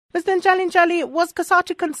Mr. Ntshalintshali, was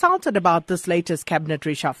Cosatu consulted about this latest cabinet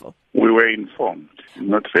reshuffle? We were informed,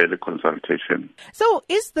 not really consultation. So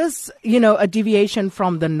is this, a deviation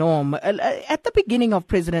from the norm? At the beginning of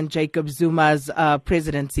President Jacob Zuma's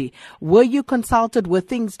presidency, were you consulted? Were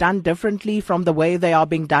things done differently from the way they are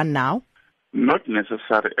being done now? Not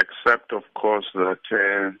necessarily, except, of course, that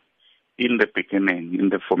in the beginning, in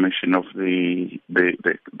the formation of the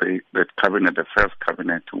cabinet, the first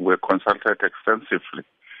cabinet, we were consulted extensively.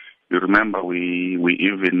 You remember we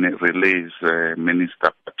even released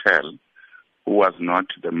Minister Patel, who was not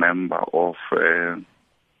the member of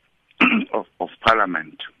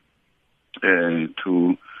Parliament,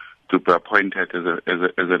 to be appointed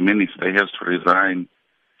as a minister. He has to resign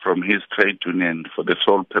from his trade union for the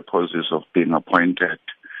sole purposes of being appointed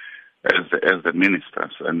as the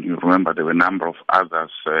ministers. And you remember there were a number of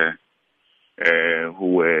others who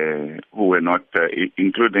were not,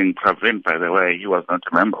 including Pravin, by the way. He was not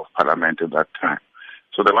a member of Parliament at that time.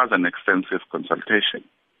 So there was an extensive consultation.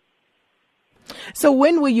 So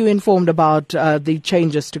when were you informed about the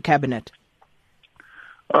changes to cabinet?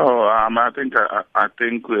 I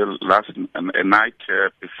think last a night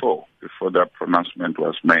before the pronouncement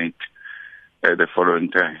was made the following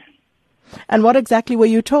day. And what exactly were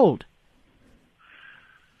you told?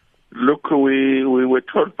 Look, we were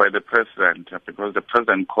told by the president, because the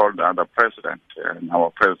president called the other president, and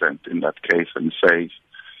our president in that case, and says,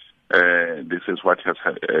 this is what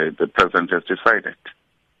the president has decided.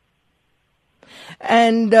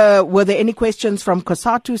 And were there any questions from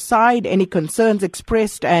Cosatu's side, any concerns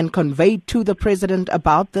expressed and conveyed to the president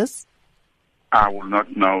about this? I will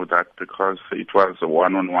not know that, because it was a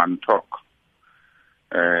one-on-one talk.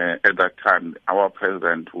 At that time, our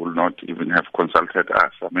president will not even have consulted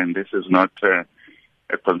us. I mean, this is not a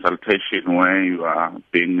consultation where you are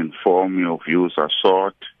being informed, your views are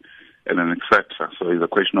sought, and then etc. So it's a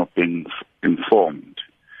question of being informed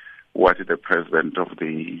what the president of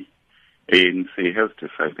the ANC has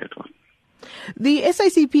decided on. The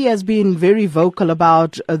SACP has been very vocal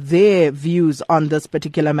about their views on this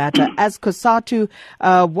particular matter. As Cosatu,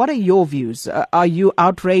 what are your views? Are you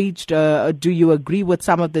outraged? Do you agree with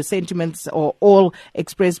some of the sentiments or all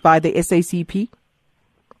expressed by the SACP?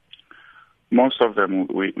 Most of them,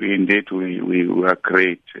 we were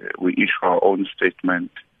great. We issue our own statement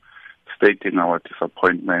stating our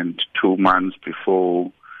disappointment 2 months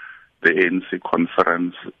before the ANC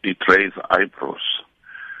conference. It raised eyebrows.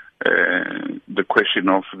 The question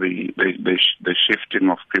of the shifting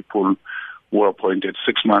of people who were appointed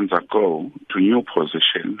 6 months ago to new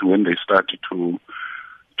positions, when they started to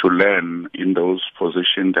learn in those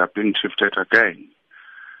positions, they are being shifted again.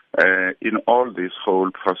 In all these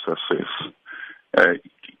whole processes,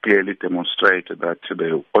 clearly demonstrate that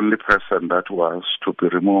the only person that was to be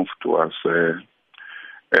removed was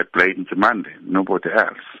Blade Nzimande, nobody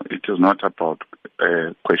else. It is not about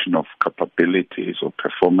a question of capabilities or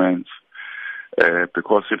performance,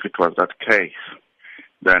 because if it was that case,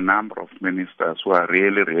 there are a number of ministers who are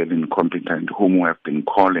really, really incompetent, whom we have been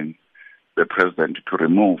calling the president to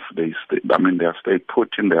remove. They are stay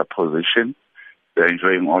put in their position. They're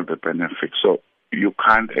enjoying all the benefits. So you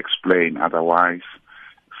can't explain otherwise.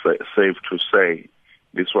 Safe to say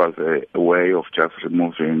this was a way of just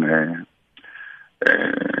removing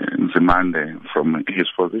Nzimande from his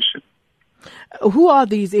position. Who are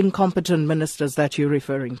these incompetent ministers that you're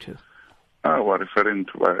referring to? We're referring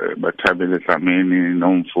to Batabile Dlamini,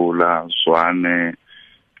 Nomfula, Swane,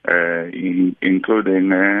 including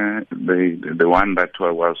the one that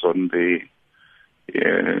was on the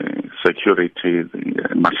security,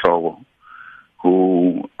 Mashowo,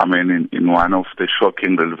 who, in one of the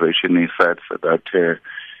shocking revelations, he said that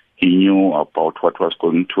he knew about what was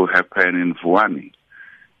going to happen in Vuani,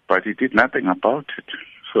 but he did nothing about it.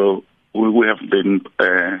 So we have been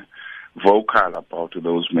vocal about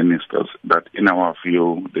those ministers that, in our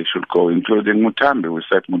view, they should go, including Mutambi. We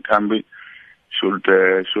said Mutambi should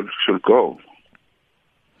go.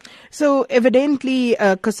 So evidently,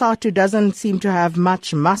 Cosatu doesn't seem to have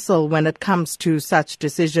much muscle when it comes to such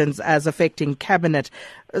decisions as affecting cabinet.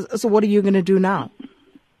 So what are you going to do now?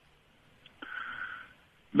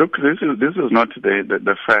 Look, this is not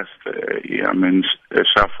the first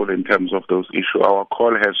shuffle in terms of those issues. Our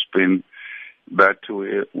call has been that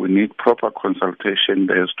we need proper consultation.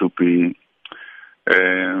 There has to be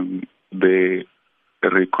the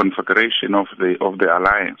reconfiguration of the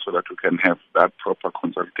alliance so that we can have that proper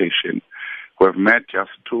consultation. We've met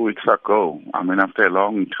just 2 weeks ago, after a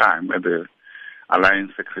long time at the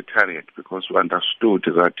Alliance Secretariat, because we understood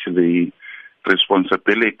that the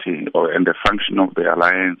responsibility and the function of the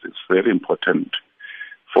alliance is very important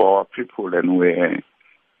for our people, and we're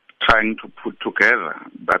trying to put together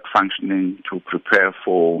that functioning to prepare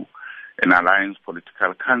for an alliance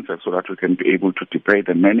political council so that we can be able to debate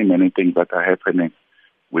the many, many things that are happening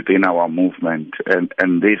within our movement.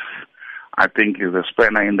 And this, I think, is a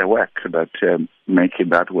spanner in the work that making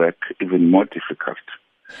that work even more difficult.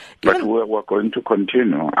 But we're going to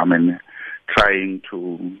continue, trying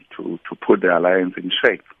to put the alliance in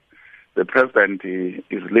shape. The president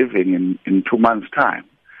is leaving in 2 months' time.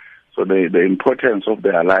 So the importance of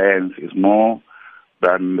the alliance is more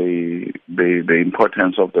than the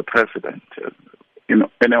importance of the president.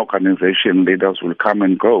 Any organization, leaders will come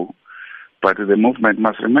and go, but the movement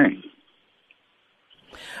must remain.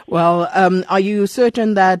 Well, are you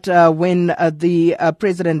certain that when the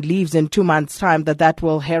president leaves in 2 months' time, that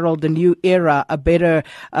will herald a new era, a better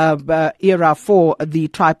era for the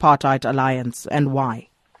tripartite alliance, and why?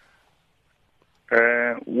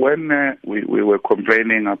 When we were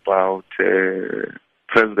complaining about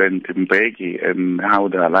President Mbeki and how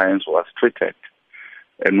the alliance was treated,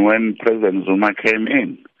 and when President Zuma came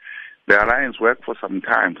in, the alliance worked for some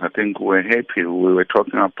time. I think we were happy. We were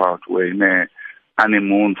talking about we're in a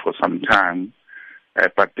honeymoon for some time,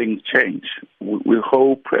 but things change. We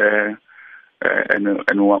hope and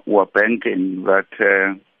we're banking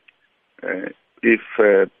that if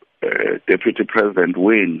Deputy President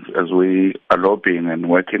wins, as we are lobbying and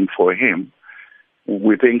working for him,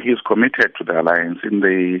 we think he's committed to the alliance.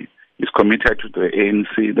 He's committed to the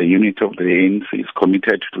ANC, the unity of the ANC. He's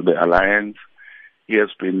committed to the alliance. He has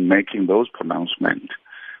been making those pronouncements.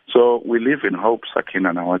 So we live in hope,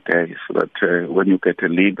 Sakina, nowadays, that when you get a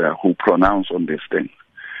leader who pronounces on these things,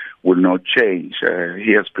 will not change.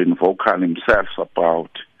 He has been vocal himself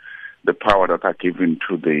about the power that are given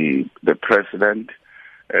to the president,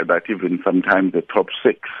 that even sometimes the top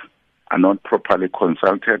six are not properly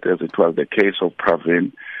consulted, as it was the case of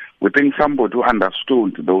Pravin. We think somebody who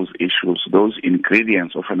understood those issues, those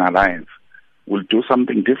ingredients of an alliance, will do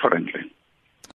something differently.